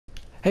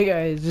Hey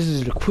guys, this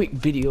is a quick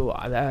video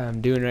that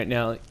I'm doing right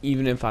now.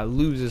 Even if I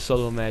lose a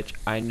solo match,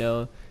 I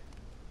know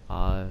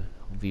I'll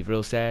be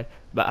real sad.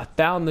 But I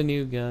found the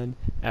new gun.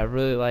 I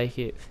really like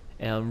it,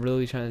 and I'm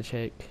really trying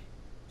to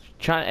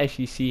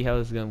actually see how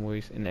this gun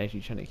works, and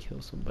actually trying to kill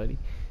somebody.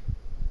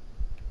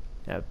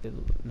 No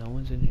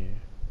one's in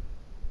here.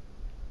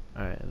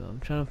 Alright, I'm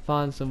trying to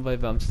find somebody,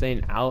 but I'm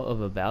staying out of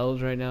the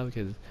battles right now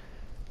because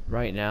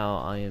right now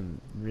I am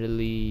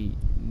really.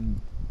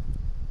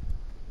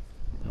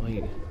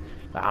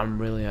 I'm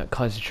really not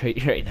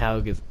concentrating right now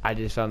because I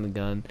just found the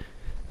gun,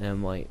 and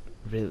I'm like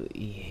really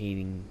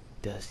hating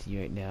Dusty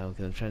right now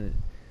because I'm trying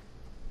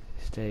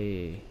to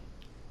stay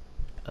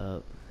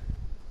up.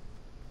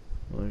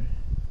 But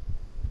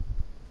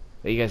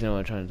you guys know what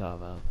I'm trying to talk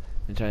about.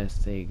 I'm trying to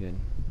stay good.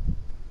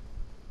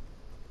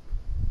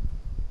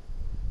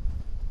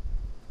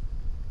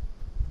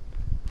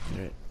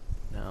 Right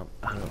now,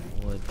 I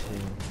don't want to.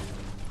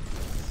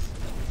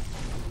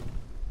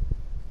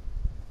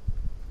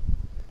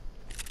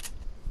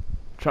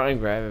 Try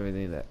and grab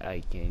everything that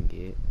I can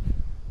get.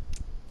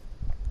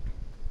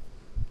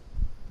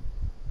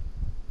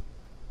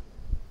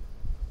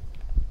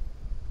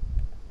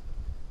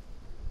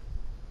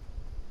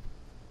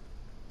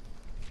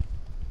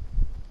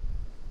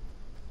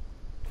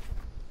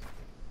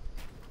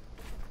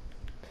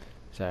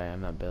 Sorry,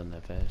 I'm not building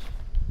that fast.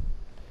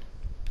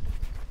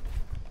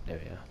 There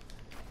we go.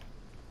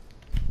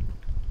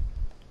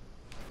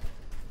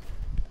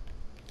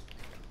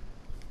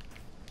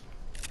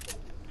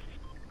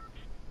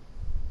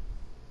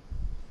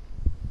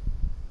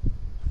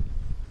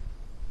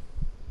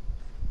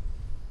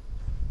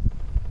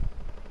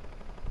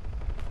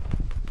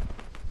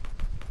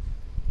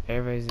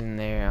 Everybody's in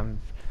there.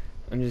 I'm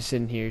just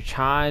sitting here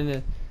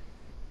trying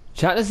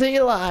to stay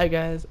alive,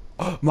 guys.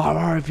 Oh, my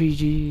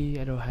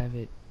RPG. I don't have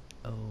it.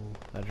 Oh,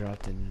 I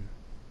dropped it.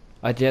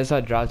 I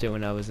dropped it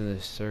when I was in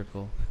the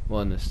circle.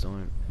 Well, in the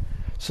storm.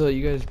 So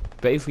you guys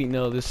basically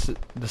know this.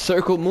 The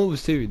circle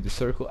moves too. The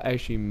circle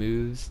actually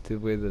moves to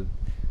where the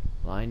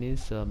line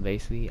is. So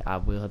basically, I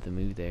will have to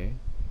move there.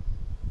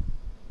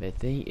 The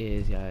thing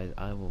is, guys,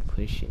 I will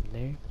push it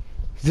there.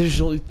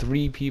 There's only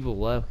 3 people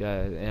left,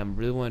 guys, and I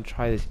really want to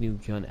try this new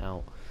gun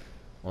out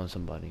on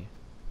somebody.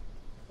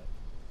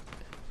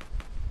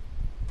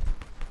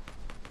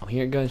 I'm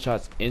hearing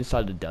gunshots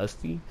inside the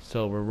Dusty,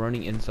 so we're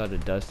running inside the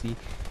Dusty,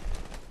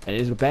 and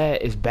it's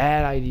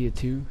bad idea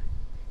too.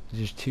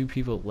 There's 2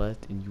 people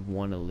left, and you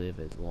want to live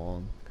as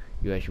long.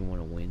 You actually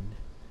want to win.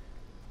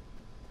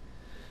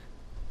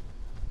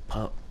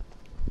 Pump.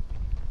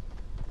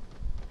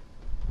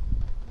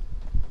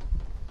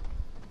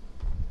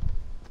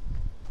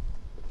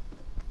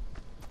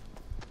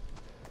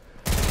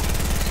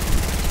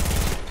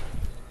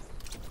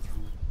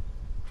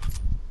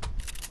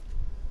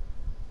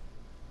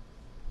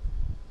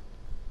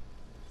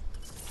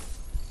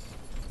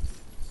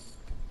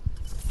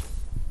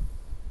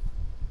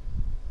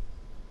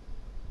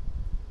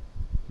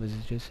 Was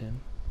it just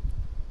him?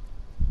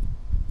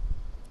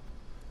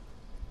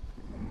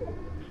 Oh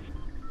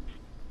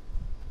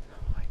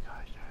my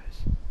gosh,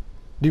 guys.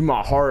 Dude,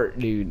 my heart,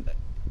 dude.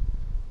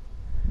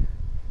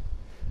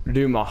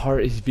 Dude, my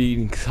heart is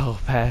beating so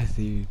fast,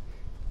 dude.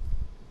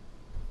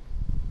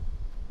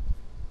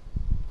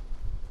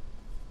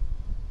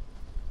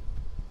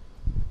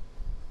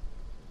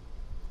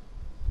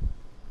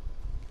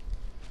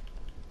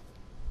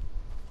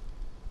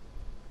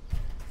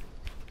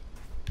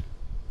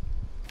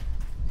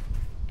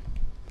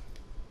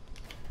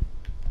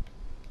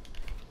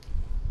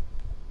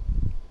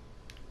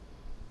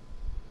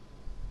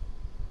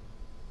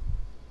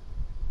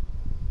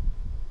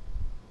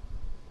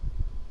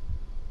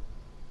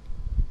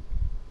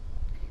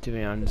 To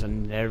be honest,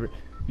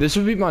 this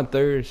would be my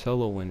 3rd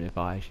solo win if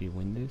I actually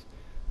win this.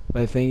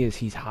 But the thing is,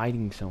 he's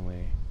hiding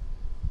somewhere.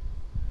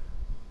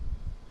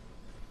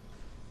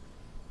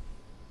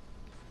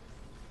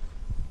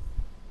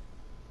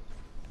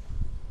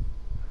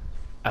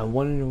 I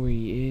want to know where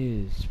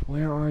he is.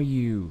 Where are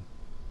you?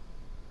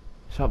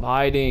 Stop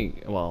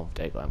hiding. Well,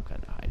 technically I'm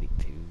kind of hiding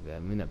too.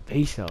 I'm in a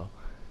base though.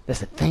 That's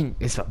the thing.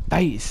 It's a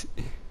base.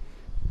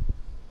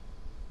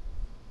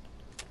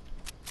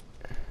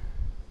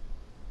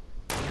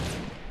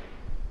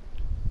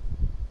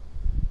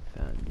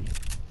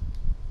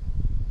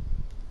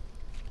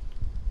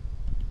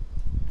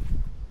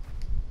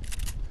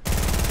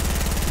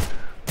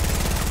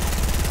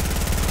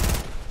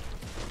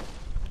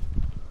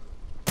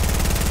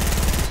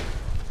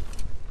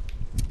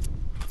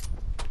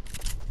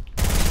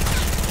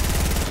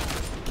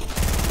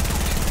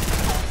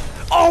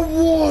 I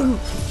won!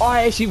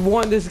 I actually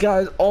won this,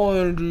 guys.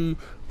 On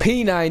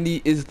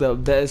P90 is the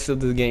best of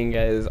the game,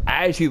 guys.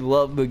 I actually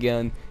love the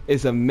gun.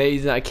 It's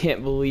amazing. I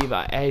can't believe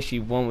I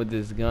actually won with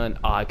this gun.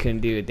 Oh, I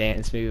couldn't do a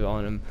dance move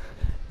on him.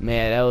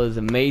 Man, that was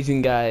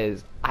amazing,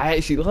 guys. I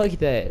actually like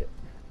that.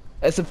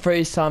 That's the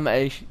first time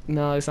I actually,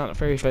 no, it's not the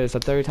first, but it's the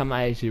 3rd time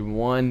I actually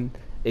won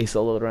a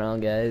solo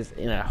round, guys.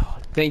 And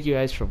thank you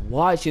guys for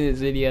watching this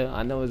video.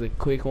 I know it was a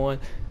quick one.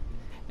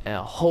 And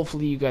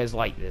hopefully you guys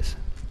like this.